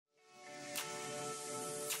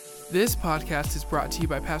This podcast is brought to you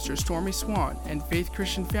by Pastor Stormy Swan and Faith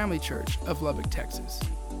Christian Family Church of Lubbock, Texas.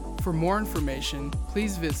 For more information,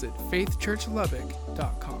 please visit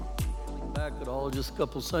faithchurchlubbock.com. Back at all, just a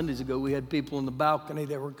couple Sundays ago, we had people in the balcony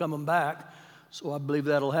that were coming back, so I believe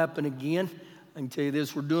that'll happen again. I can tell you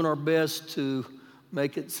this, we're doing our best to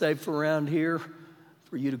make it safe around here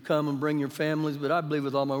for you to come and bring your families, but I believe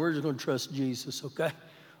with all my, we're just going to trust Jesus, okay?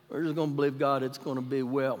 We're just going to believe God it's going to be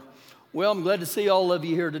well. Well, I'm glad to see all of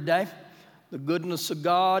you here today. The goodness of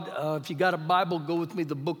God. If you got a Bible, go with me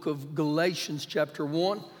the book of Galatians chapter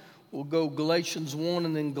 1. We'll go Galatians 1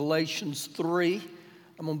 and then Galatians 3.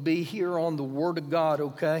 I'm going to be here on the Word of God,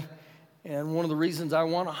 okay? And one of the reasons I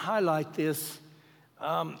want to highlight this,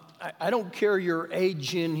 I don't care your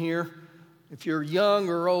age in here. If you're young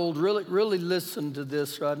or old, really listen to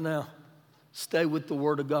this right now. Stay with the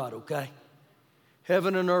Word of God, okay?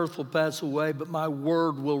 Heaven and earth will pass away, but my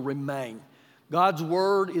word will remain. God's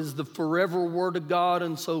word is the forever word of God,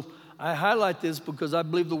 and so I highlight this because I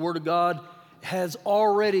believe the word of God has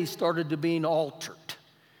already started to being altered.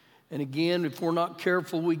 And again, if we're not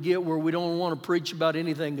careful, we get where we don't want to preach about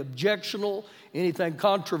anything objectionable, anything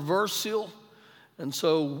controversial. And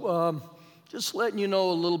so just letting you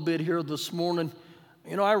know a little bit here this morning.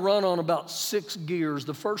 You know, I run on about 6 gears.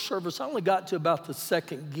 The first service, I only got to about the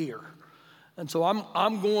second gear. And so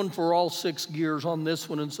I'm going for all 6 gears on this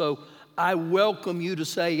one. And so I welcome you to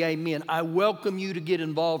say amen. I welcome you to get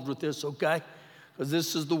involved with this, okay? Because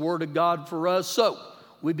this is the word of God for us. So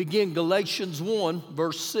we begin Galatians 1,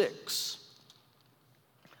 verse 6.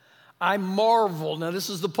 I marvel. Now this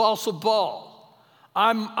is the Apostle Paul.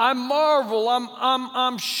 I marvel.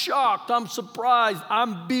 I'm shocked. I'm surprised.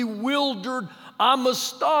 I'm bewildered. I'm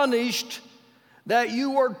astonished that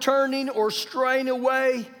you are turning or straying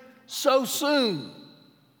away so soon,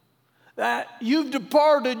 that you've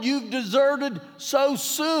departed, you've deserted so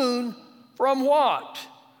soon from what?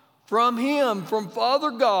 From Him, from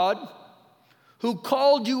Father God, who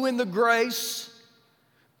called you in the grace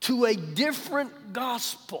to a different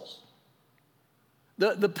gospel.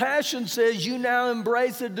 The Passion says you now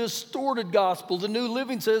embrace a distorted gospel. The New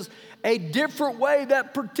Living says a different way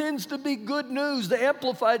that pretends to be good news. The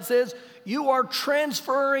Amplified says you are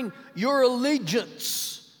transferring your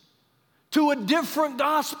allegiance to a different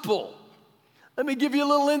gospel. Let me give you a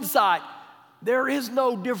little insight. There is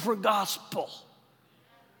no different gospel.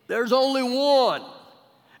 There's only one.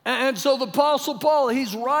 And so the Apostle Paul,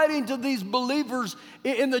 he's writing to these believers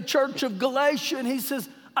in the church of Galatia, and he says,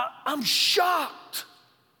 I'm shocked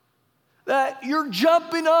that you're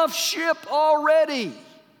jumping off ship already.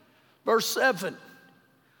 Verse 7,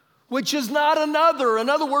 which is not another. In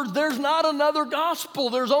other words, there's not another gospel.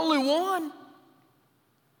 There's only one.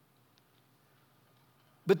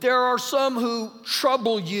 But there are some who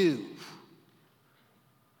trouble you.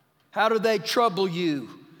 How do they trouble you?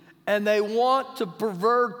 And they want to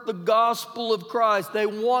pervert the gospel of Christ. They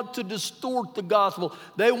want to distort the gospel.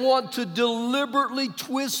 They want to deliberately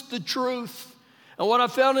twist the truth. And what I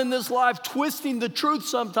found in this life, twisting the truth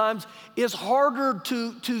sometimes is harder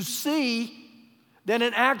to see than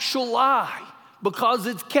an actual lie because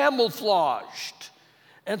it's camouflaged.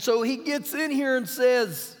 And so he gets in here and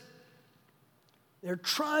says, they're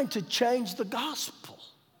trying to change the gospel.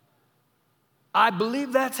 I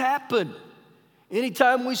believe that's happened.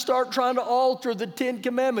 Anytime we start trying to alter the 10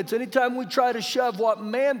 Commandments, anytime we try to shove what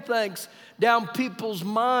man thinks down people's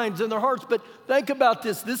minds and their hearts. But think about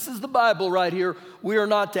this. This is the Bible right here. We are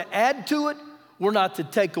not to add to it. We're not to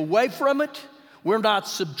take away from it. We're not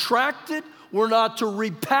subtract it. We're not to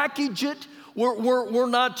repackage it. We're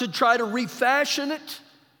not to try to refashion it.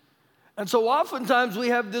 And so oftentimes we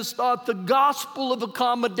have this thought, the gospel of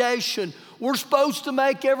accommodation. We're supposed to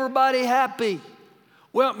make everybody happy.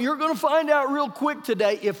 Well, you're going to find out real quick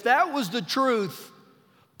today, if that was the truth,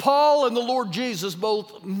 Paul and the Lord Jesus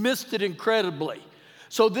both missed it incredibly.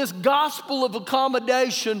 So this gospel of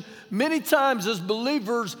accommodation, many times as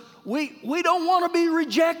believers, we don't want to be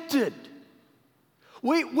rejected.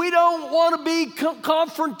 We don't want to be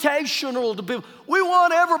confrontational to people. We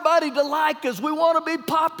want everybody to like us. We want to be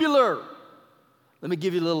popular. Let me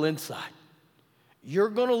give you a little insight. You're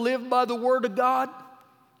going to live by the Word of God.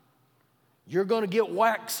 You're going to get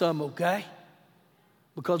whacked some, okay?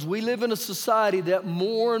 Because we live in a society that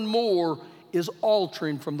more and more is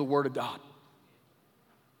altering from the Word of God.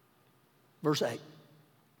 Verse 8.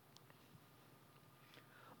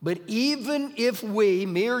 But even if we,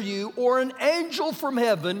 me or you, or an angel from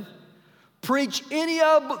heaven, preach any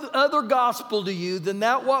other gospel to you than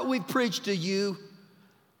that what we preach to you,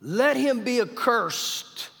 let him be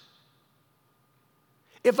accursed.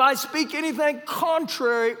 If I speak anything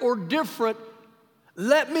contrary or different,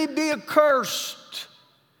 Let me be accursed.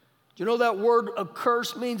 Do you know that word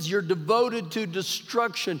accursed means you're devoted to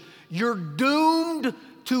destruction. You're doomed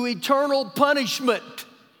to eternal punishment.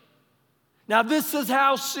 Now, this is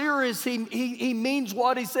how serious he means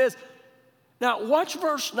what he says. Now, watch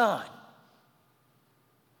verse 9.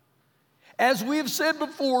 As we have said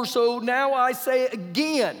before, so now I say it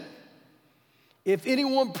again. If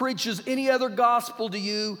anyone preaches any other gospel to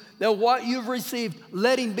you than what you've received,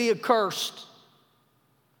 let him be accursed.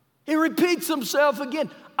 He repeats himself again.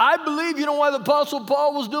 I believe, you know why the Apostle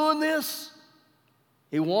Paul was doing this?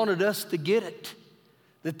 He wanted us to get it.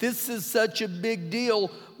 That this is such a big deal,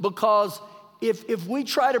 because if we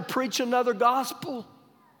try to preach another gospel,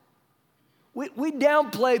 we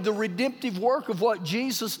downplay the redemptive work of what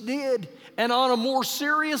Jesus did. And on a more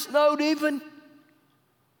serious note even,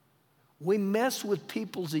 we mess with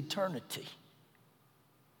people's eternity.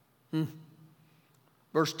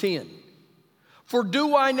 Verse 10. For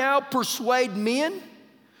do I now persuade men?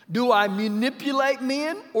 Do I manipulate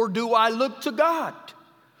men? Or do I look to God?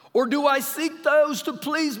 Or do I seek those to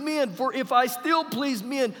please men? For if I still please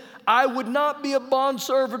men, I would not be a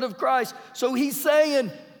bondservant of Christ. So he's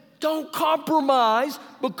saying, don't compromise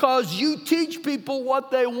because you teach people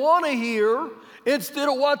what they want to hear instead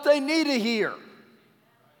of what they need to hear.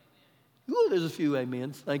 Ooh, there's a few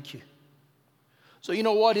amens. Thank you. So you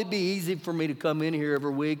know what? It'd be easy for me to come in here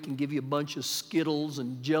every week and give you a bunch of Skittles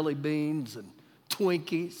and jelly beans and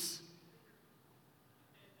Twinkies.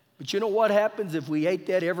 But you know what happens if we ate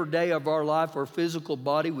that every day of our life? Our physical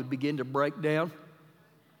body would begin to break down.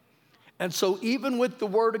 And so even with the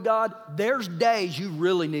Word of God, there's days you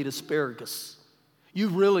really need asparagus. You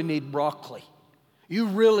really need broccoli. You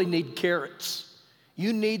really need carrots.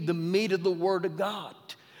 You need the meat of the Word of God.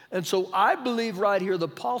 And so I believe right here, the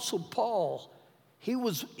Apostle Paul, he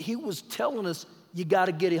was telling us, you got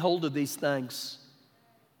to get a hold of these things.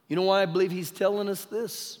 You know why I believe he's telling us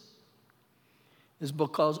this? Is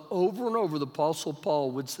because over and over the Apostle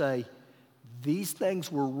Paul would say, these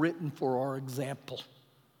things were written for our example.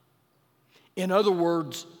 In other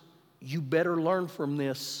words, you better learn from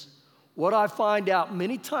this. What I find out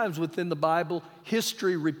many times within the Bible,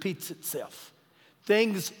 history repeats itself.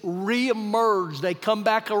 Things reemerge, they come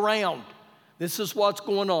back around. This is what's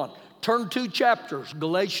going on. Turn 2 chapters,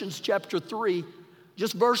 Galatians chapter 3,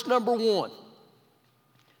 just verse number 1.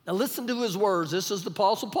 Now listen to his words. This is the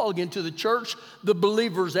Apostle Paul again to the church, the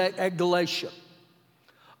believers at Galatia.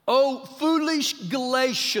 Oh, foolish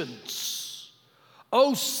Galatians.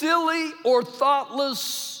 Oh, silly or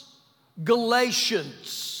thoughtless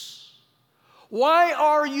Galatians. Why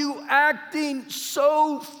are you acting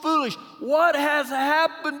so foolish? What has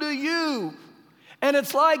happened to you? And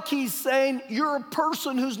it's like he's saying, you're a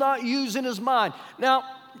person who's not using his mind. Now,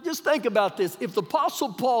 just think about this. If the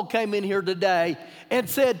Apostle Paul came in here today and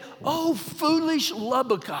said, oh, foolish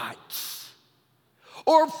Lubbockites,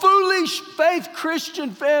 or foolish Faith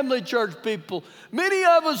Christian Family Church people, many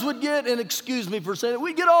of us would get, and excuse me for saying it,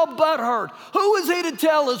 we'd get all butthurt. Who is he to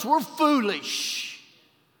tell us we're foolish?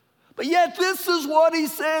 But yet this is what he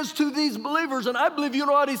says to these believers, and I believe you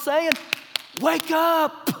know what he's saying. Wake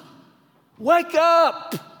up. Wake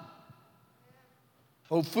up.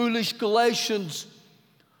 Oh, foolish Galatians,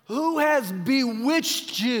 who has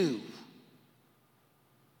bewitched you?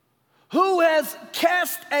 Who has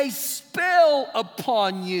cast a spell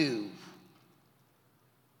upon you?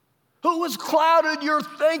 Who has clouded your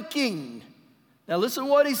thinking? Now listen to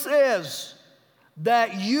what he says.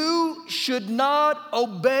 That you should not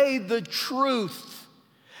obey the truth.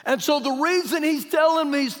 And so the reason he's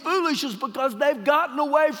telling me he's foolish is because they've gotten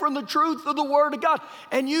away from the truth of the Word of God.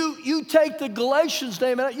 And you take the Galatians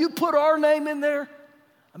name out, you put our name in there.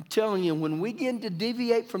 I'm telling you, when we begin to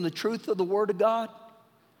deviate from the truth of the Word of God,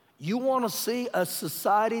 you want to see a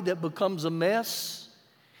society that becomes a mess?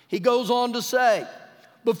 He goes on to say,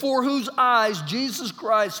 before whose eyes Jesus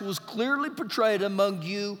Christ was clearly portrayed among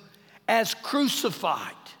you as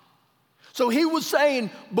crucified. So he was saying,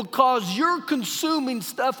 because you're consuming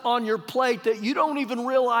stuff on your plate that you don't even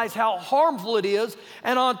realize how harmful it is,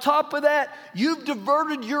 and on top of that, you've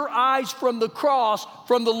diverted your eyes from the cross,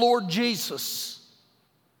 from the Lord Jesus.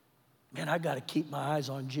 Man, I got to keep my eyes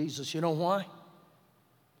on Jesus. You know why?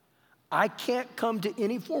 I can't come to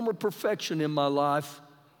any form of perfection in my life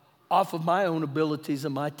off of my own abilities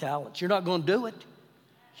and my talents. You're not going to do it.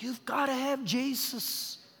 You've got to have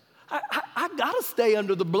Jesus. I got to stay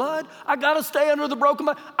under the blood. I got to stay under the broken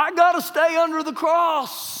body. I got to stay under the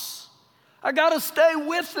cross. I got to stay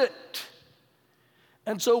with it.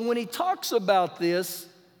 And so when he talks about this,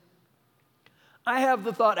 I have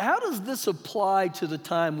the thought, how does this apply to the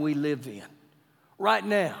time we live in right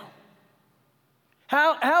now?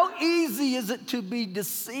 How easy is it to be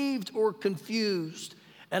deceived or confused?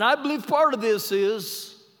 And I believe part of this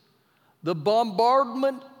is the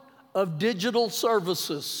bombardment of digital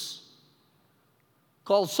services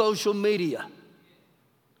called social media.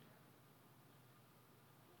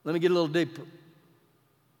 Let me get a little deeper.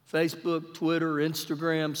 Facebook, Twitter,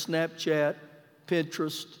 Instagram, Snapchat,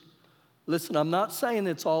 Pinterest. Listen, I'm not saying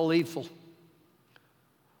it's all evil.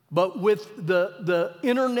 But with the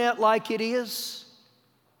internet like it is,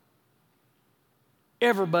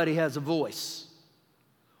 everybody has a voice.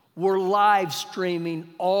 We're live streaming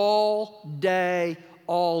all day,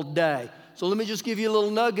 all day. So let me just give you a little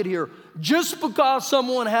nugget here. Just because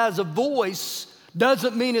someone has a voice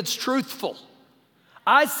doesn't mean it's truthful.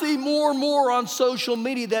 I see more and more on social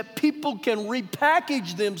media that people can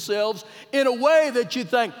repackage themselves in a way that you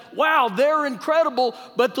think, wow, they're incredible.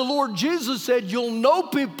 But the Lord Jesus said, you'll know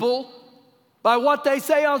people by what they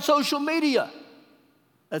say on social media.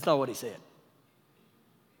 That's not what he said.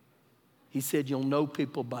 He said, you'll know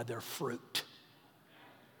people by their fruit.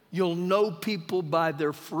 You'll know people by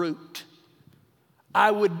their fruit.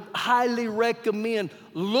 I would highly recommend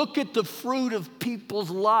look at the fruit of people's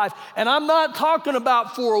life. And I'm not talking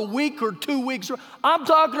about for a week or 2 weeks. I'm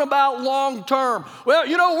talking about long term. Well,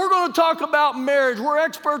 you know, we're going to talk about marriage. We're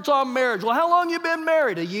experts on marriage. Well, how long you been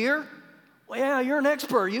married? A year? Well, yeah, you're an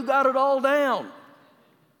expert. You got it all down.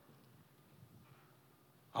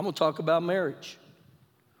 I'm going to talk about marriage.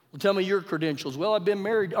 Well, tell me your credentials. Well, I've been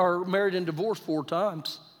married and divorced 4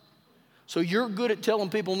 times. So you're good at telling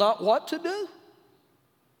people not what to do?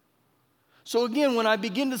 So again, when I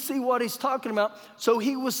begin to see what he's talking about, so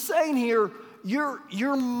he was saying here,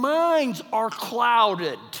 your minds are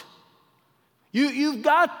clouded. You've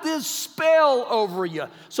got this spell over you.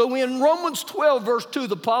 So in Romans 12, verse 2,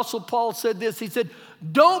 the Apostle Paul said this. He said,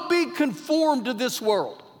 don't be conformed to this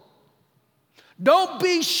world. Don't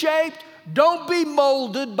be shaped, don't be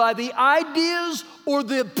molded by the ideas or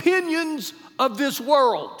the opinions of this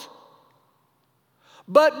world,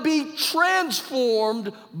 but be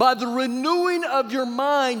transformed by the renewing of your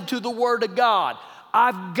mind to the Word of God.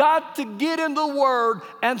 I've got to get in the Word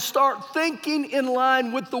and start thinking in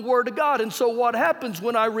line with the Word of God. And so what happens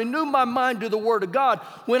when I renew my mind to the Word of God,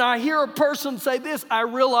 when I hear a person say this, I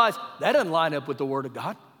realize that doesn't line up with the Word of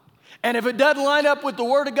God. And if it doesn't line up with the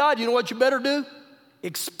Word of God, you know what you better do?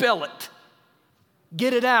 Expel it.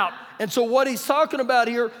 Get it out. And so what he's talking about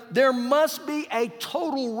here, there must be a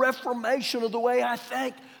total reformation of the way I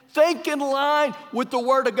think. Think in line with the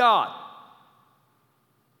Word of God.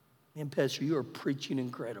 And Pastor, you are preaching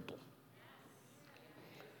incredible.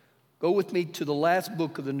 Go with me to the last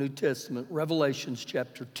book of the New Testament, Revelations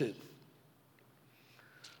chapter 2.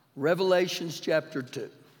 Revelations chapter 2.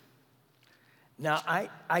 Now,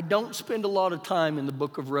 I don't spend a lot of time in the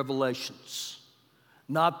book of Revelations.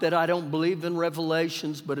 Not that I don't believe in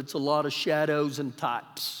revelations, but it's a lot of shadows and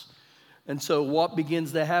types. And so what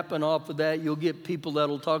begins to happen off of that, you'll get people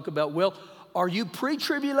that'll talk about, well, are you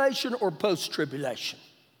pre-tribulation or post-tribulation?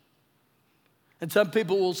 And some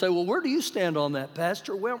people will say, well, where do you stand on that,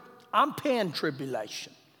 Pastor? Well, I'm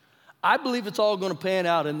pan-tribulation. I believe it's all going to pan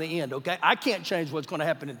out in the end, okay? I can't change what's going to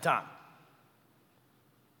happen in time.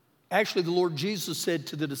 Actually, the Lord Jesus said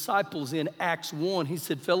to the disciples in Acts 1, he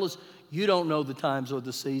said, fellas, you don't know the times or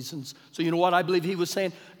the seasons. So you know what I believe he was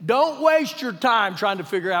saying? Don't waste your time trying to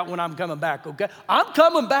figure out when I'm coming back, okay? I'm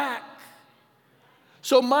coming back.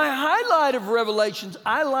 So my highlight of Revelations,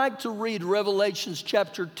 I like to read Revelations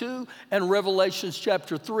chapter 2 and Revelations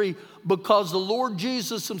chapter 3 because the Lord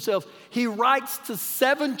Jesus himself, he writes to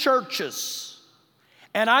 7 churches.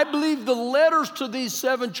 And I believe the letters to these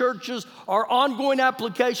 7 churches are ongoing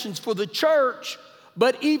applications for the church,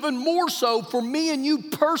 but even more so for me and you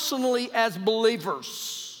personally as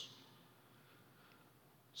believers.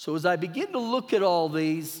 So as I begin to look at all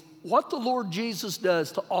these, what the Lord Jesus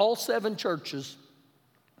does to all 7 churches,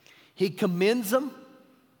 he commends them.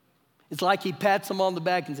 It's like he pats them on the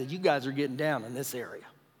back and says, you guys are getting down in this area.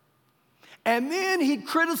 And then he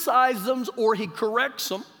criticizes them or he corrects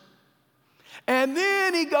them. And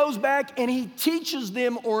then he goes back and he teaches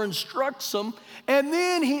them or instructs them. And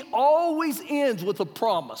then he always ends with a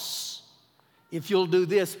promise. If you'll do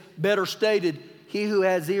this, better stated, he who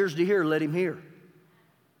has ears to hear, let him hear.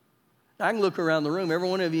 I can look around the room. Every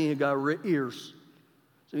one of you got ears.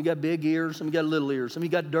 Some of you got big ears, some of you got little ears, some of you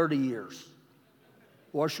got dirty ears.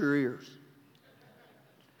 Wash your ears.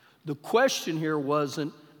 The question here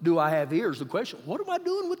wasn't, do I have ears? The question, what am I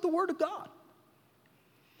doing with the Word of God?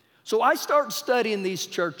 So I start studying these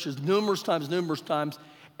churches numerous times,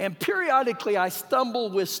 and periodically I stumble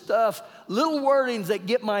with stuff, little wordings that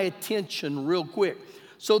get my attention real quick.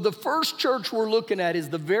 So the first church we're looking at is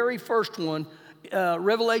the very first one,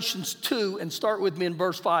 Revelations 2, and start with me in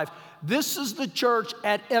verse 5. This is the church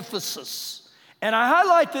at Ephesus. And I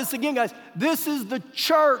highlight this again, guys. This is the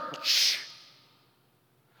church.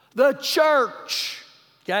 The church.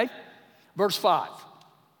 Okay? Verse 5.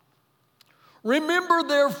 Remember,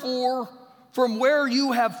 therefore, from where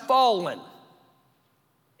you have fallen.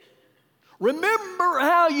 Remember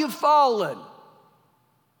how you've fallen.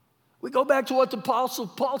 We go back to what the Apostle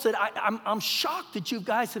Paul said. I'm shocked that you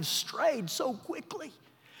guys have strayed so quickly.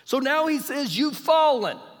 So now he says, you've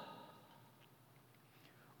fallen.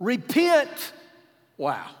 Repent.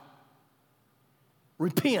 Wow.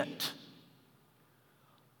 Repent.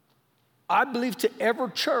 I believe to every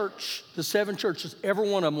church, the 7 churches, every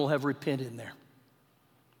one of them will have repent in there.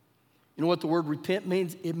 You know what the word repent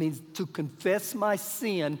means? It means to confess my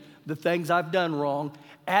sin, the things I've done wrong,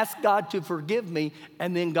 ask God to forgive me,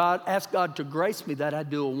 and then ask God to grace me that I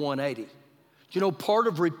do a 180. You know, part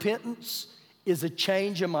of repentance is a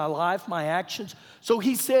change in my life, my actions. So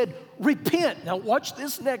he said, repent. Now watch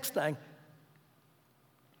this next thing.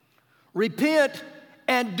 Repent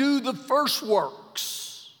and do the first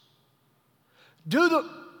works.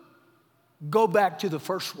 Go back to the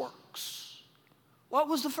first works. What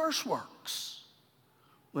was the first works?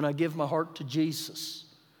 When I give my heart to Jesus.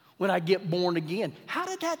 When I get born again. How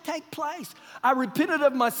did that take place? I repented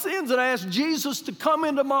of my sins and I asked Jesus to come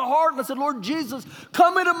into my heart. And I said, Lord Jesus,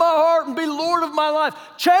 come into my heart and be Lord of my life.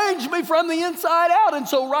 Change me from the inside out. And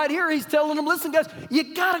so right here he's telling them, listen guys,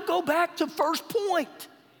 you got to go back to first point.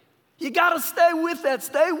 You got to stay with that.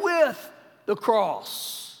 Stay with the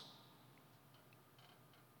cross.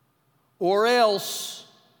 Or else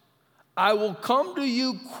I will come to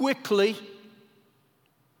you quickly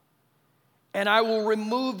and I will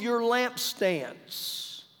remove your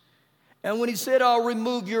lampstands. And when he said, I'll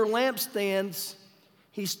remove your lampstands,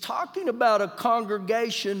 he's talking about a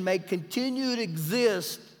congregation may continue to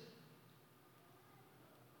exist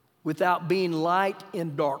without being light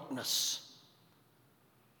in darkness.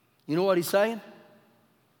 You know what he's saying?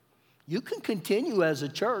 You can continue as a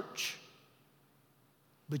church,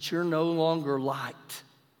 but you're no longer light.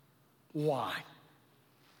 Why?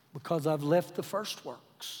 Because I've left the first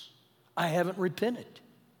works. I haven't repented.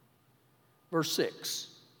 Verse 6.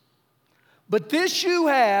 But this you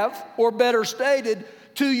have, or better stated,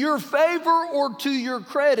 to your favor or to your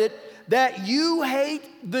credit, that you hate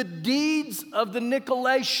the deeds of the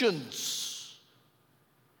Nicolaitans.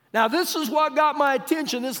 Now this is what got my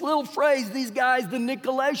attention, this little phrase, these guys, the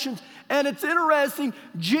Nicolaitans. And it's interesting,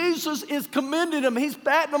 Jesus is commending them. He's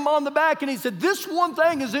patting them on the back and he said, this one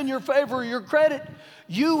thing is in your favor or your credit.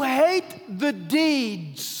 You hate the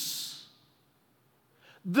deeds,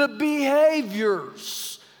 the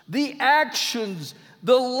behaviors, the actions,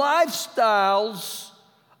 the lifestyles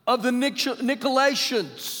of the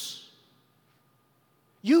Nicolaitans.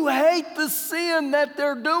 You hate the sin that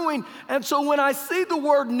they're doing. And so when I see the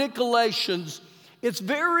word Nicolaitans, it's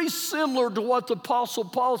very similar to what the Apostle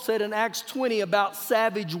Paul said in Acts 20 about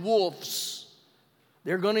savage wolves.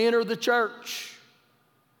 They're going to enter the church.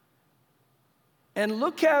 And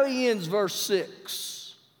look how he ends verse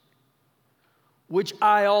 6. Which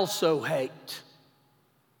I also hate.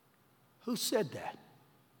 Who said that?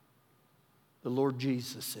 The Lord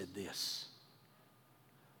Jesus said this.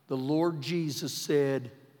 The Lord Jesus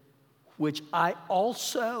said, which I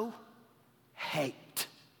also hate.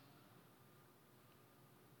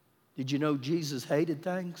 Did you know Jesus hated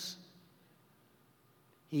things?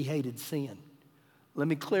 He hated sin. Let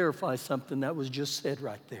me clarify something that was just said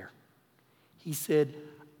right there. He said,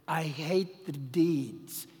 I hate the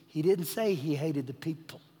deeds. He didn't say he hated the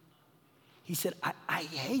people. He said, I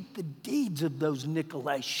hate the deeds of those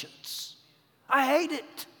Nicolaitans. I hate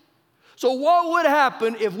it. So what would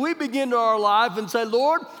happen if we begin to our life and say,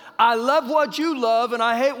 Lord, I love what you love and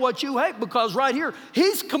I hate what you hate? Because right here,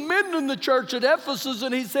 he's commending the church at Ephesus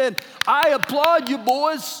and he said, I applaud you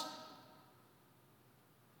boys.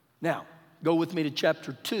 Now, go with me to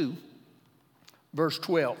chapter 2, verse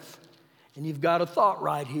 12. And you've got a thought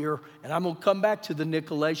right here, and I'm going to come back to the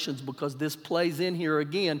Nicolaitans because this plays in here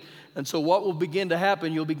again. And so what will begin to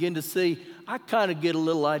happen, you'll begin to see, I kind of get a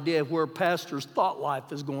little idea of where a pastor's thought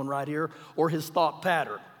life is going right here, or his thought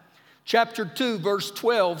pattern. Chapter 2, verse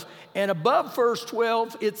 12, and above verse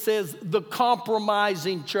 12, it says, the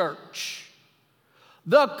compromising church.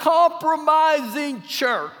 The compromising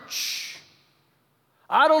church.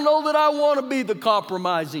 I don't know that I want to be the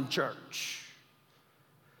compromising church.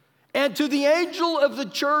 And to the angel of the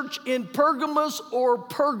church in Pergamos or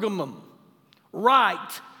Pergamum,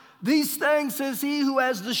 write, These things says he who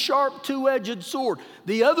has the sharp two-edged sword.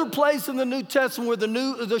 The other place in the New Testament where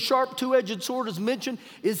the sharp two-edged sword is mentioned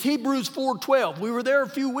is Hebrews 4:12. We were there a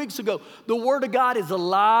few weeks ago. The Word of God is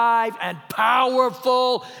alive and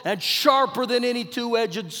powerful and sharper than any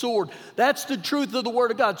two-edged sword. That's the truth of the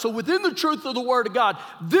Word of God. So within the truth of the Word of God,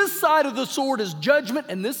 this side of the sword is judgment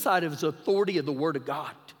and this side is authority of the Word of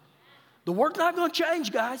God. The Word's not going to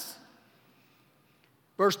change, guys.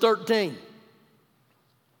 Verse 13.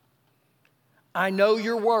 I know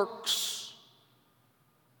your works.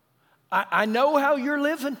 I know how you're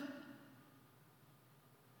living.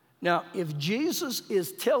 Now, if Jesus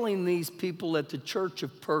is telling these people at the church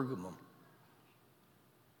of Pergamum,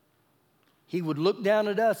 he would look down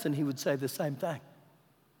at us and he would say the same thing.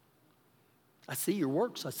 I see your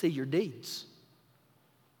works. I see your deeds.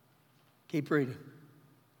 Keep reading.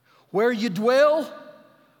 Where you dwell,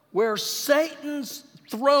 where Satan's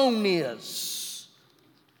throne is.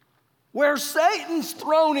 Where Satan's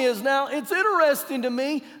throne is. Now, it's interesting to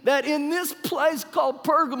me that in this place called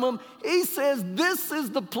Pergamum, he says this is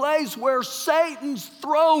the place where Satan's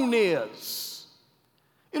throne is.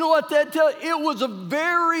 You know what that tells you? It was a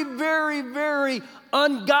very, very, very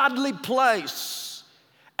ungodly place.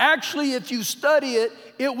 Actually, if you study it,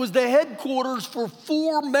 it was the headquarters for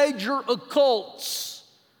 4 major occults.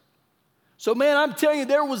 So, man, I'm telling you,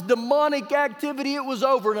 there was demonic activity. It was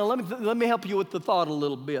over. Now, let me help you with the thought a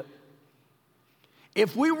little bit.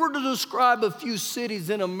 If we were to describe a few cities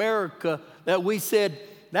in America that we said,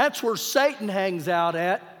 that's where Satan hangs out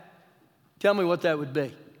at, tell me what that would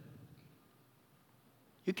be.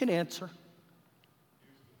 You can answer.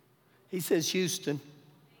 He says Houston.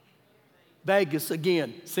 Vegas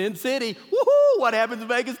again. Sin City. Woohoo! What happens in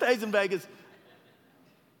Vegas stays in Vegas.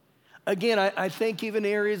 Again, I think even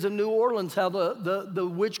areas of New Orleans, how the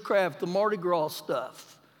witchcraft, the Mardi Gras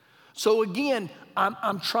stuff. So again,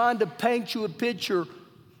 I'm trying to paint you a picture.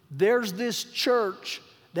 There's this church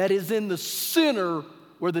that is in the center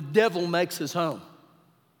where the devil makes his home.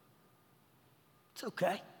 It's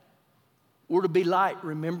okay. We're to be light,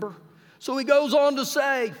 remember? So he goes on to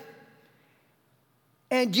say,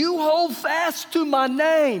 and you hold fast to my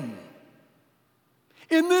name.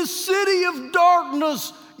 In this city of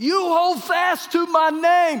darkness, you hold fast to my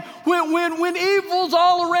name. When evil's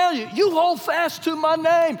all around you, you hold fast to my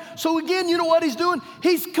name. So again, you know what he's doing?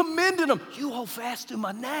 He's commending them. You hold fast to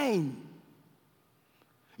my name.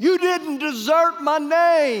 You didn't desert my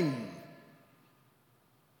name.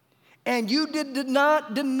 And you did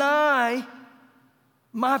not deny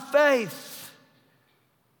my faith.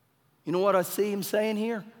 You know what I see him saying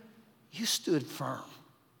here? You stood firm.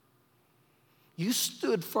 You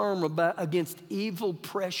stood firm against evil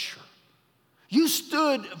pressure. You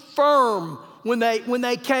stood firm when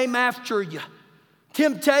they came after you.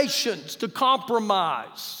 Temptations to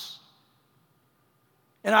compromise.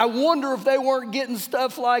 And I wonder if they weren't getting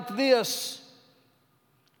stuff like this.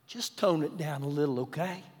 Just tone it down a little,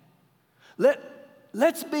 okay?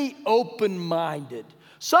 Let's be open-minded.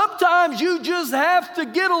 Sometimes you just have to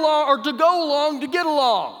get along or to go along to get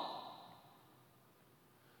along.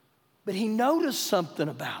 But he noticed something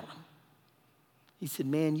about him. He said,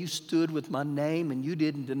 man, you stood with my name and you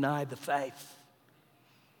didn't deny the faith.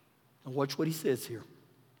 And watch what he says here.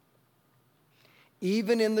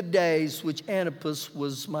 Even in the days which Antipas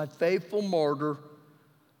was my faithful martyr,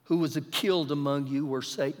 who was killed among you where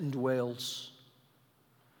Satan dwells.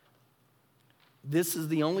 This is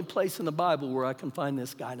the only place in the Bible where I can find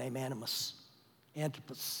this guy named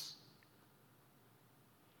Antipas.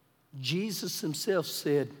 Jesus himself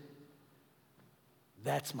said,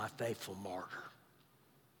 that's my faithful martyr.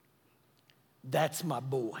 That's my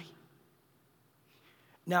boy.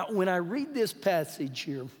 Now, when I read this passage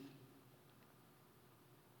here,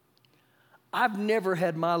 I've never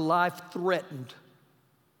had my life threatened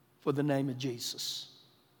for the name of Jesus.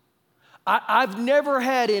 I've never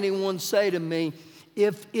had anyone say to me,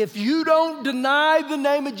 if you don't deny the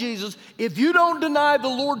name of Jesus, if you don't deny the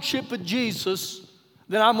lordship of Jesus,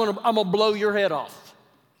 then I'm gonna blow your head off.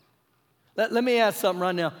 Let me ask something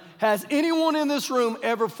right now. Has anyone in this room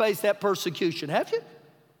ever faced that persecution? Have you?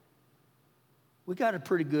 We got it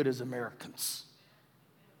pretty good as Americans.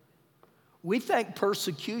 We think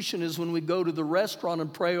persecution is when we go to the restaurant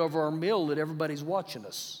and pray over our meal that everybody's watching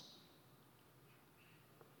us.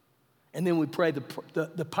 And then we pray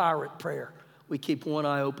the pirate prayer. We keep one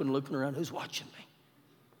eye open looking around. Who's watching me?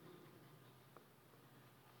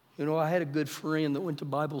 You know, I had a good friend that went to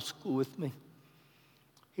Bible school with me.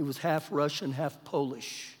 He was half Russian, half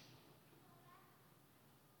Polish.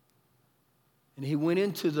 And he went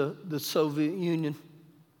into the Soviet Union.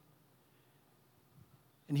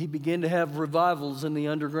 And he began to have revivals in the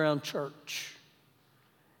underground church.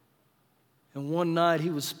 And one night he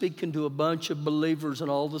was speaking to a bunch of believers, and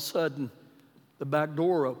all of a sudden the back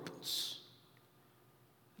door opens.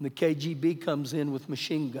 And the KGB comes in with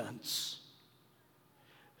machine guns.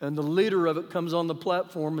 And the leader of it comes on the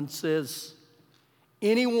platform and says,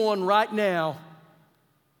 anyone right now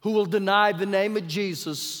who will deny the name of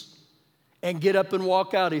Jesus and get up and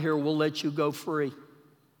walk out of here, we'll let you go free.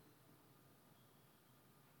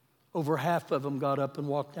 Over half of them got up and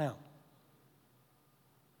walked out.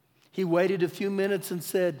 He waited a few minutes and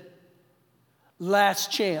said, last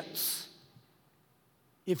chance.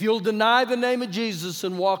 If you'll deny the name of Jesus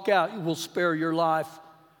and walk out, you will spare your life.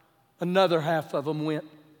 Another half of them went.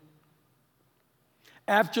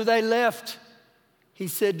 After they left, he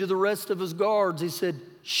said to the rest of his guards, he said,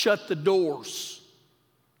 shut the doors.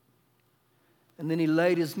 And then he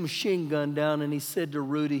laid his machine gun down and he said to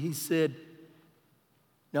Rudy, he said,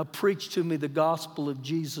 now preach to me the gospel of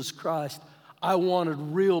Jesus Christ. I wanted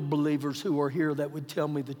real believers who are here that would tell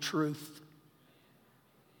me the truth.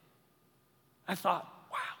 I thought,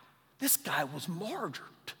 wow, this guy was martyred.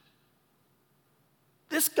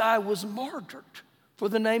 This guy was martyred for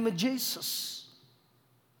the name of Jesus.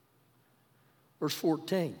 Verse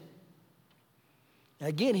 14.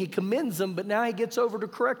 Again, he commends them, but now he gets over to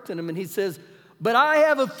correcting them, and he says, but I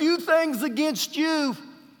have a few things against you.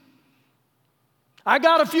 I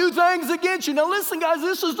got a few things against you. Now listen, guys,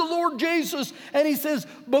 this is the Lord Jesus. And he says,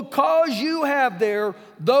 because you have there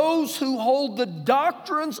those who hold the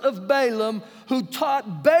doctrines of Balaam, who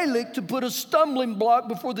taught Balak to put a stumbling block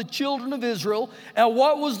before the children of Israel. And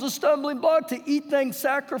what was the stumbling block? To eat things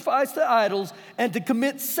sacrificed to idols and to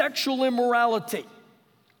commit sexual immorality.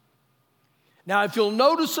 Now, if you'll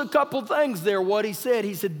notice a couple things there, what he said,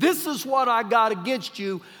 this is what I got against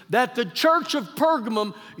you, that the church of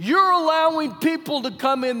Pergamum, you're allowing people to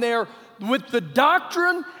come in there with the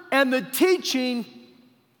doctrine and the teaching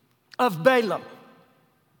of Balaam.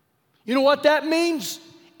 You know what that means?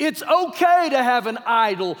 It's okay to have an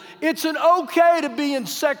idol. It's okay to be in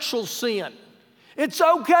sexual sin. It's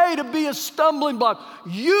okay to be a stumbling block.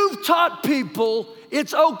 You've taught people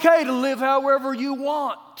it's okay to live however you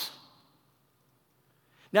want.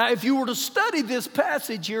 Now, if you were to study this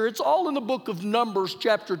passage here, it's all in the book of Numbers,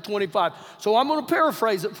 chapter 25. So I'm going to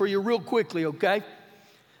paraphrase it for you real quickly, okay?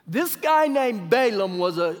 This guy named Balaam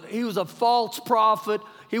was a false prophet.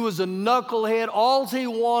 He was a knucklehead. All he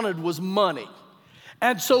wanted was money.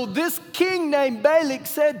 And so this king named Balak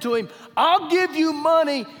said to him, I'll give you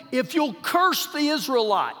money if you'll curse the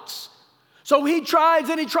Israelites. So he tries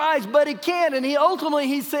and he tries, but he can't. And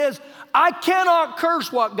he says, I cannot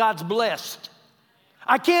curse what God's blessed.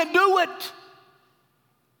 I can't do it.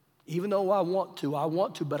 Even though I want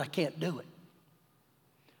to, but I can't do it.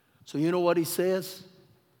 So you know what he says?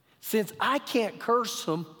 Since I can't curse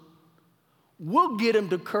them, we'll get them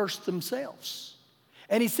to curse themselves.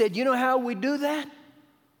 And he said, you know how we do that?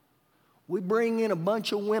 We bring in a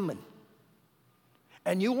bunch of women.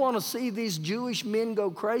 And you want to see these Jewish men go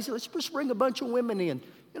crazy? Let's just bring a bunch of women in.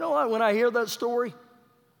 You know what? When I hear that story,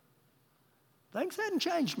 things hadn't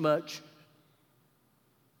changed much.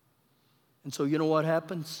 And so you know what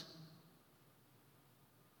happens?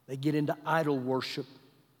 They get into idol worship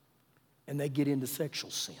and they get into sexual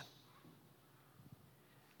sin.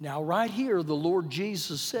 Now right here, the Lord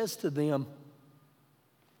Jesus says to them,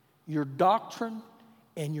 your doctrine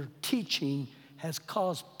and your teaching has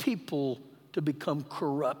caused people to become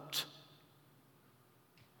corrupt.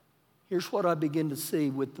 Here's what I begin to see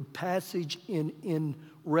with the passage in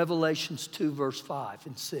Revelations 2, verse 5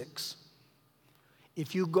 and 6.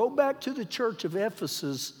 If you go back to the church of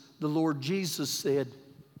Ephesus, the Lord Jesus said,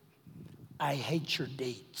 I hate your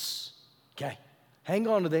deeds. Okay, hang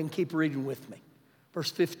on to that and keep reading with me. Verse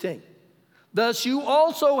 15. Thus you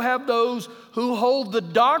also have those who hold the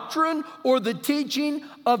doctrine or the teaching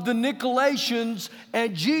of the Nicolaitans.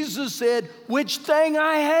 And Jesus said, which thing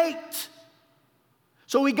I hate.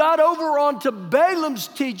 So he got over onto Balaam's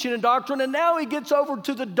teaching and doctrine, and now he gets over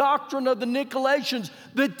to the doctrine of the Nicolaitans,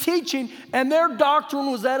 the teaching, and their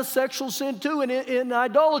doctrine was that of sexual sin too, and in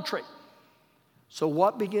idolatry. So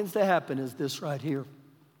what begins to happen is this right here.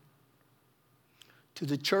 To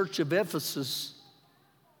the church of Ephesus,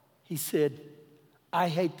 he said, I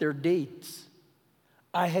hate their deeds.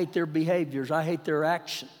 I hate their behaviors. I hate their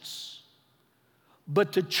actions.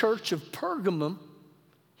 But the church of Pergamum,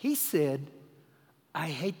 he said, I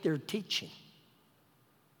hate their teaching.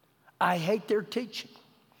 I hate their teaching.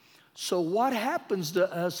 So what happens to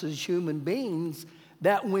us as human beings,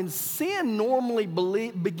 that when sin normally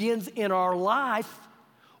begins in our life,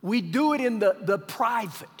 we do it in the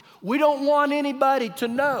private. We don't want anybody to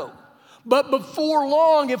know. But before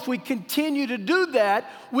long, if we continue to do that,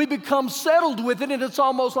 we become settled with it, and it's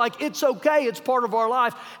almost like it's okay, it's part of our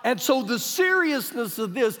life. And so the seriousness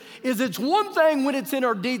of this is it's one thing when it's in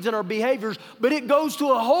our deeds and our behaviors, but it goes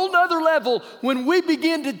to a whole nother level when we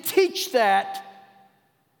begin to teach that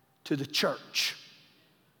to the church.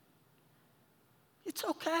 It's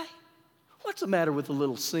okay. What's the matter with a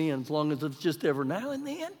little sin as long as it's just every now and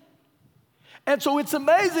then? And so it's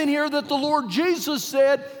amazing here that the Lord Jesus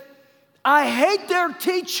said, I hate their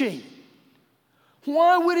teaching.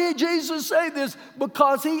 Why would Jesus say this?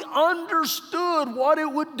 Because he understood what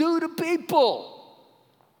it would do to people.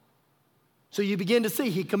 So you begin to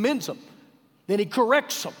see he commends them. Then he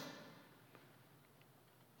corrects them.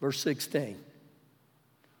 Verse 16.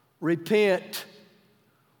 Repent.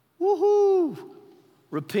 Woohoo!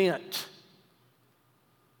 Repent.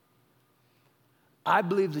 I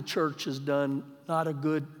believe the church has done not a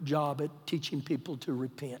good job at teaching people to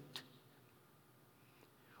repent.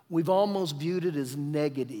 We've almost viewed it as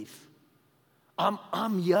negative. I'm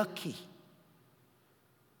yucky. Do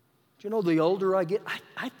you know, the older I get,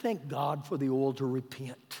 I thank God for the oil to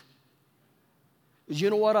repent. Because you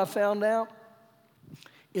know what I found out?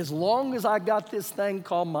 As long as I got this thing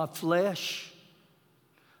called my flesh,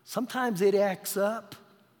 sometimes it acts up.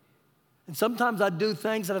 And sometimes I do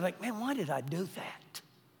things and I think, man, why did I do that?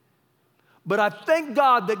 But I thank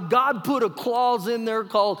God that God put a clause in there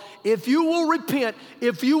called, if you will repent,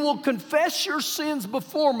 if you will confess your sins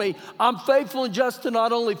before me, I'm faithful and just to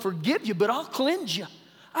not only forgive you, but I'll cleanse you.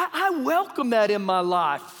 I welcome that in my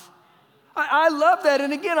life. I love that.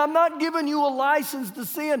 And again, I'm not giving you a license to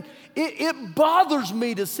sin. It bothers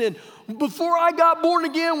me to sin. Before I got born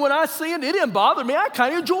again, when I sinned, it didn't bother me. I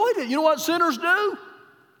kind of enjoyed it. You know what sinners do?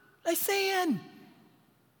 They sin.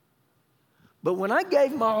 But when I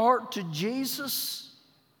gave my heart to Jesus,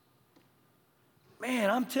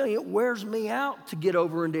 man, I'm telling you, it wears me out to get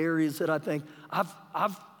over into areas that I think I've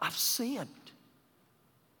sinned.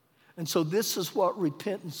 And so this is what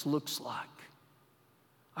repentance looks like.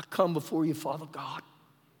 I come before you, Father God,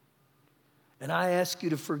 and I ask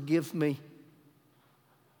you to forgive me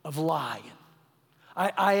of lying.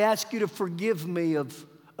 I ask you to forgive me of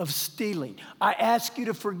stealing. I ask you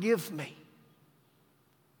to forgive me.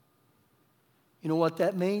 You know what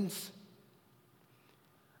that means?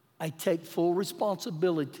 I take full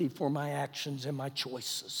responsibility for my actions and my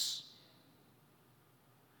choices.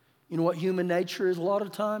 You know what human nature is a lot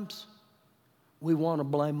of times? We want to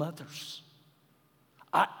blame others.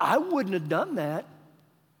 I wouldn't have done that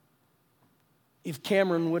if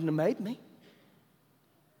Cameron wouldn't have made me.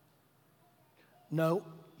 No.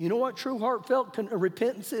 You know what true heartfelt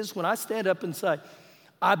repentance is? When I stand up and say,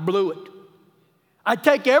 I blew it. I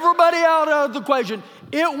take everybody out of the equation.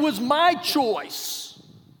 It was my choice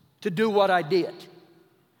to do what I did.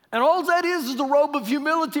 And all that is the robe of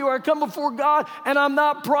humility where I come before God and I'm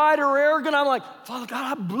not pride or arrogant. I'm like, Father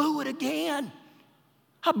God, I blew it again.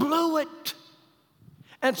 I blew it.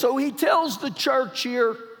 And so he tells the church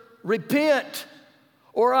here, repent,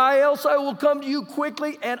 or else I will come to you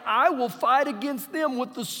quickly and I will fight against them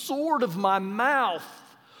with the sword of my mouth.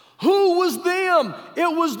 Who was them?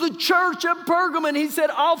 It was the church at Pergamon. He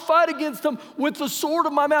said, I'll fight against them with the sword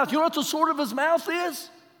of my mouth. You know what the sword of his mouth is?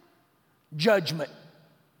 Judgment.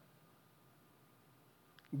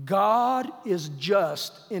 God is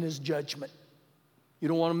just in his judgment. You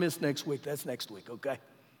don't want to miss next week. That's next week, okay?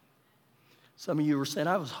 Some of you were saying,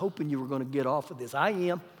 I was hoping you were going to get off of this. I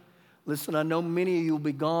am. Listen, I know many of you will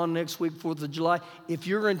be gone next week, 4th of July. If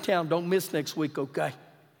you're in town, don't miss next week, okay?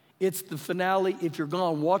 It's the finale. If you're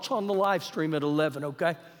gone, watch on the live stream at 11,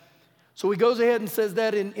 okay? So he goes ahead and says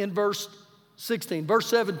that in verse 16. Verse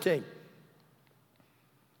 17.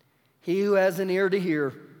 He who has an ear to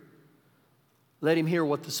hear, let him hear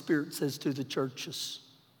what the Spirit says to the churches.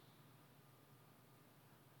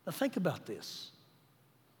 Now think about this.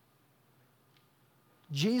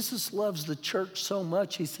 Jesus loves the church so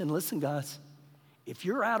much, he said, listen, guys, if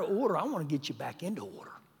you're out of order, I want to get you back into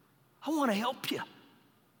order. I want to help you.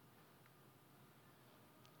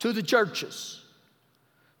 To the churches,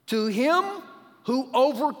 to him who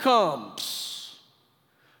overcomes.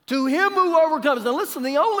 To him who overcomes. Now listen,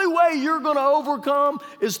 the only way you're going to overcome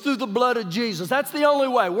is through the blood of Jesus. That's the only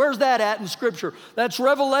way. Where's that at in Scripture? That's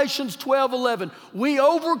Revelations 12:11. We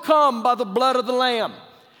overcome by the blood of the Lamb.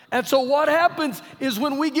 And so what happens is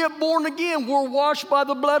when we get born again, we're washed by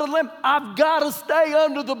the blood of the Lamb. I've got to stay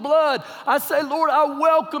under the blood. I say, Lord, I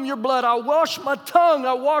welcome your blood. I wash my tongue.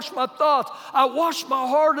 I wash my thoughts. I wash my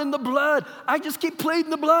heart in the blood. I just keep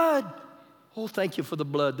pleading the blood. Oh, thank you for the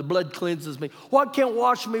blood. The blood cleanses me. What can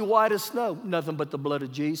wash me white as snow? Nothing but the blood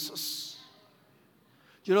of Jesus.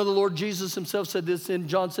 You know, the Lord Jesus himself said this in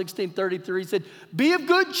John 16:33. He said, be of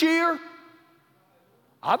good cheer.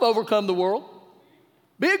 I've overcome the world.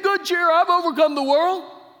 Be of good cheer. I've overcome the world.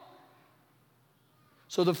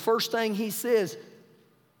 So the first thing he says,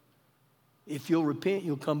 if you'll repent,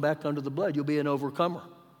 you'll come back under the blood. You'll be an overcomer.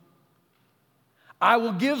 I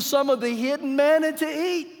will give some of the hidden manna to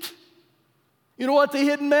eat. You know what the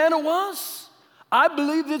hidden manna was? I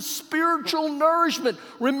believe it's spiritual nourishment.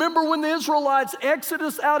 Remember when the Israelites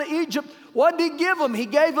exodus out of Egypt, what did he give them? He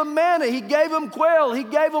gave them manna. He gave them quail. He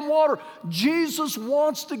gave them water. Jesus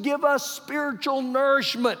wants to give us spiritual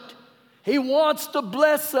nourishment. He wants to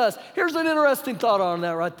bless us. Here's an interesting thought on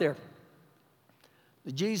that right there.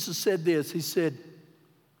 Jesus said this. He said,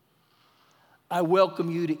 I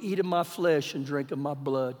welcome you to eat of my flesh and drink of my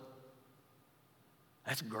blood.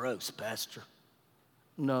 That's gross, Pastor.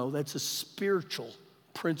 No, that's a spiritual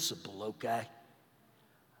principle, okay?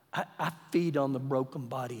 I feed on the broken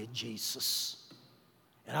body of Jesus,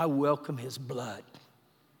 and I welcome his blood.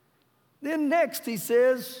 Then next he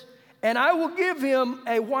says, and I will give him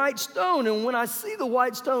a white stone, and when I see the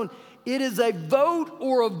white stone, it is a vote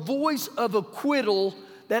or a voice of acquittal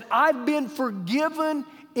that I've been forgiven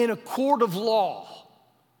in a court of law.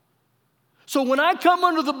 So when I come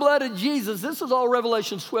under the blood of Jesus, this is all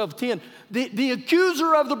Revelation 12:10, the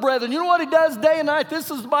accuser of the brethren, you know what he does day and night?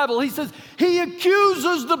 This is the Bible. He says, he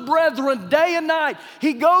accuses the brethren day and night.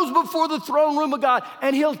 He goes before the throne room of God,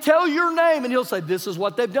 and he'll tell your name, and he'll say, this is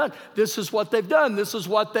what they've done. This is what they've done. This is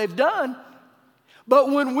what they've done.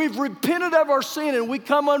 But when we've repented of our sin and we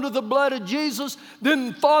come under the blood of Jesus,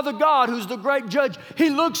 then Father God, who's the great judge, he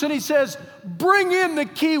looks and he says, bring in the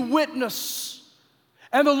key witness.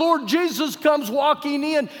 And the Lord Jesus comes walking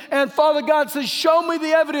in, and Father God says, show me the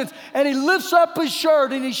evidence. And he lifts up his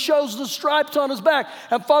shirt and he shows the stripes on his back.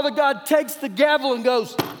 And Father God takes the gavel and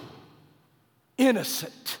goes,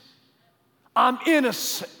 innocent. I'm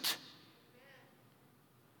innocent.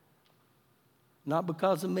 Not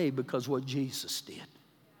because of me, because what Jesus did.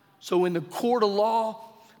 So in the court of law,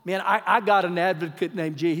 man, I got an advocate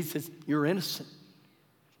named G. He says, you're innocent.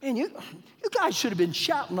 Man, you guys should have been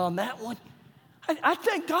shouting on that one. I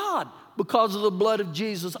thank God because of the blood of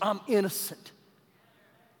Jesus, I'm innocent.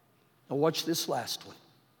 Now watch this last one.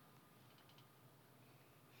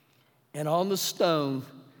 And on the stone,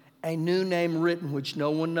 a new name written, which no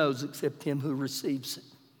one knows except him who receives it.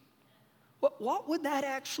 What would that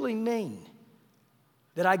actually mean?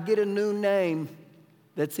 That I get a new name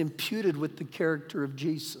that's imputed with the character of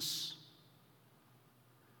Jesus.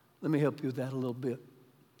 Let me help you with that a little bit.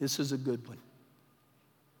 This is a good one.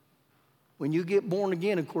 When you get born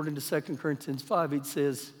again, according to 2 Corinthians 5, it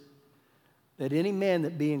says that any man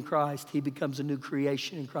that be in Christ, he becomes a new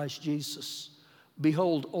creation in Christ Jesus.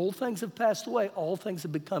 Behold, old things have passed away. All things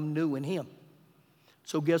have become new in him.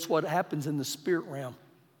 So guess what happens in the spirit realm?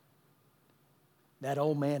 That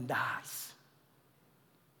old man dies.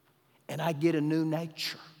 And I get a new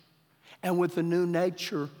nature. And with a new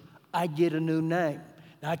nature, I get a new name.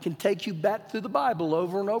 Now, I can take you back through the Bible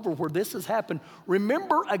over and over where this has happened.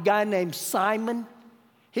 Remember a guy named Simon?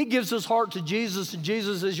 He gives his heart to Jesus, and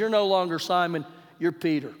Jesus says, you're no longer Simon, you're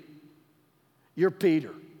Peter. You're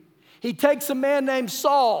Peter. He takes a man named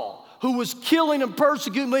Saul who was killing and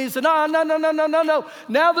persecuting me. He said, no.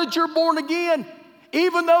 Now that you're born again,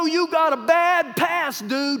 even though you got a bad past,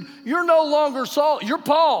 dude, you're no longer Saul, you're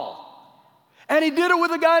Paul. And he did it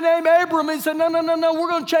with a guy named Abram. He said, no, we're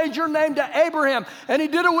going to change your name to Abraham. And he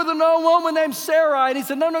did it with an old woman named Sarah. And he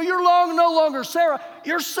said, no, you're no longer Sarah.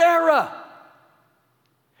 You're Sarah.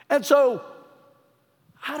 And so,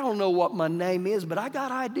 I don't know what my name is, but I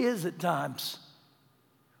got ideas at times.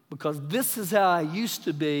 Because this is how I used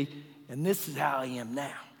to be, and this is how I am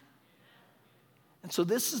now. And so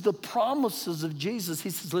this is the promises of Jesus.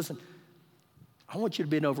 He says, listen, I want you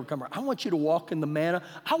to be an overcomer. I want you to walk in the manna.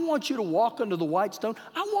 I want you to walk under the white stone.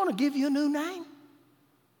 I want to give you a new name.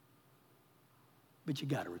 But you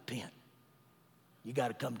got to repent. You got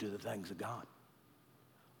to come to the things of God.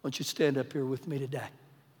 Why don't you stand up here with me today?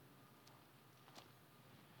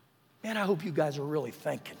 Man, I hope you guys are really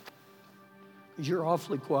thinking. Because you're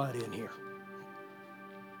awfully quiet in here.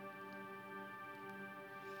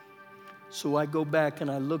 So I go back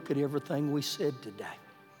and I look at everything we said today.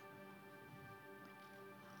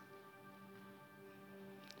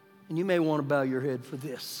 And you may want to bow your head for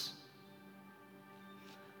this.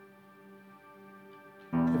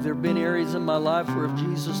 Have there been areas in my life where if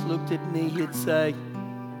Jesus looked at me, he'd say,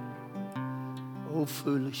 oh,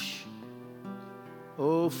 foolish,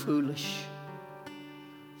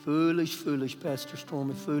 Foolish, foolish, Pastor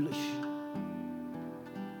Stormy, foolish.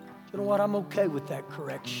 You know what? I'm okay with that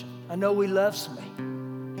correction. I know he loves me.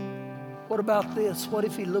 What about this? What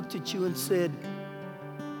if he looked at you and said,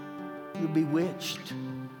 you're bewitched.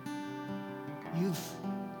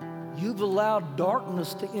 You've allowed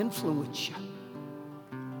darkness to influence you.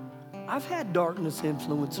 I've had darkness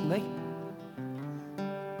influence me.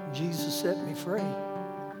 Jesus set me free.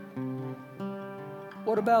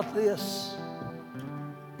 What about this?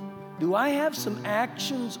 Do I have some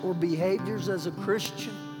actions or behaviors as a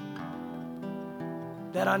Christian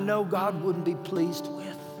that I know God wouldn't be pleased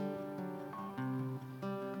with?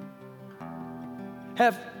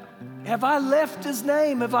 Have I left his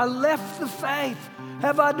name? Have I left the faith?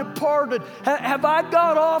 Have I departed? Have I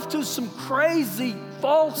got off to some crazy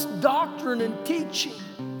false doctrine and teaching?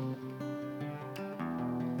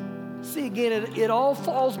 See, again, it all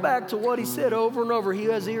falls back to what he said over and over. He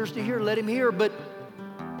who has ears to hear, let him hear. But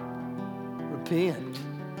repent.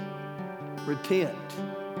 Repent.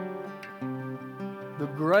 The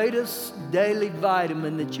greatest daily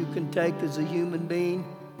vitamin that you can take as a human being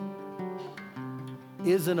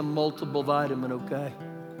isn't a multiple vitamin, okay?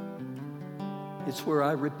 It's where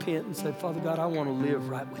I repent and say, Father God, I want to live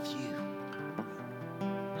right with you.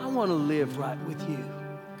 I want to live right with you.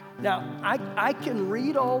 Now, I can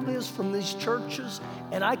read all this from these churches,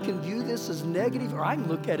 and I can view this as negative, or I can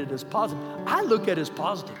look at it as positive. I look at it as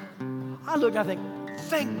positive. I think,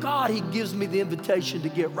 thank God he gives me the invitation to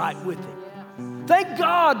get right with him. Thank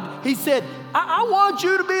God he said, I want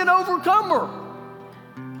you to be an overcomer.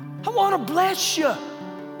 I want to bless you.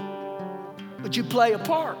 But you play a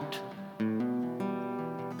part.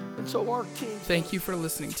 And so our team. Thank you for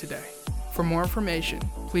listening today. For more information,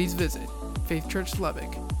 please visit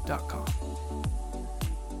faithchurchlubbock.com.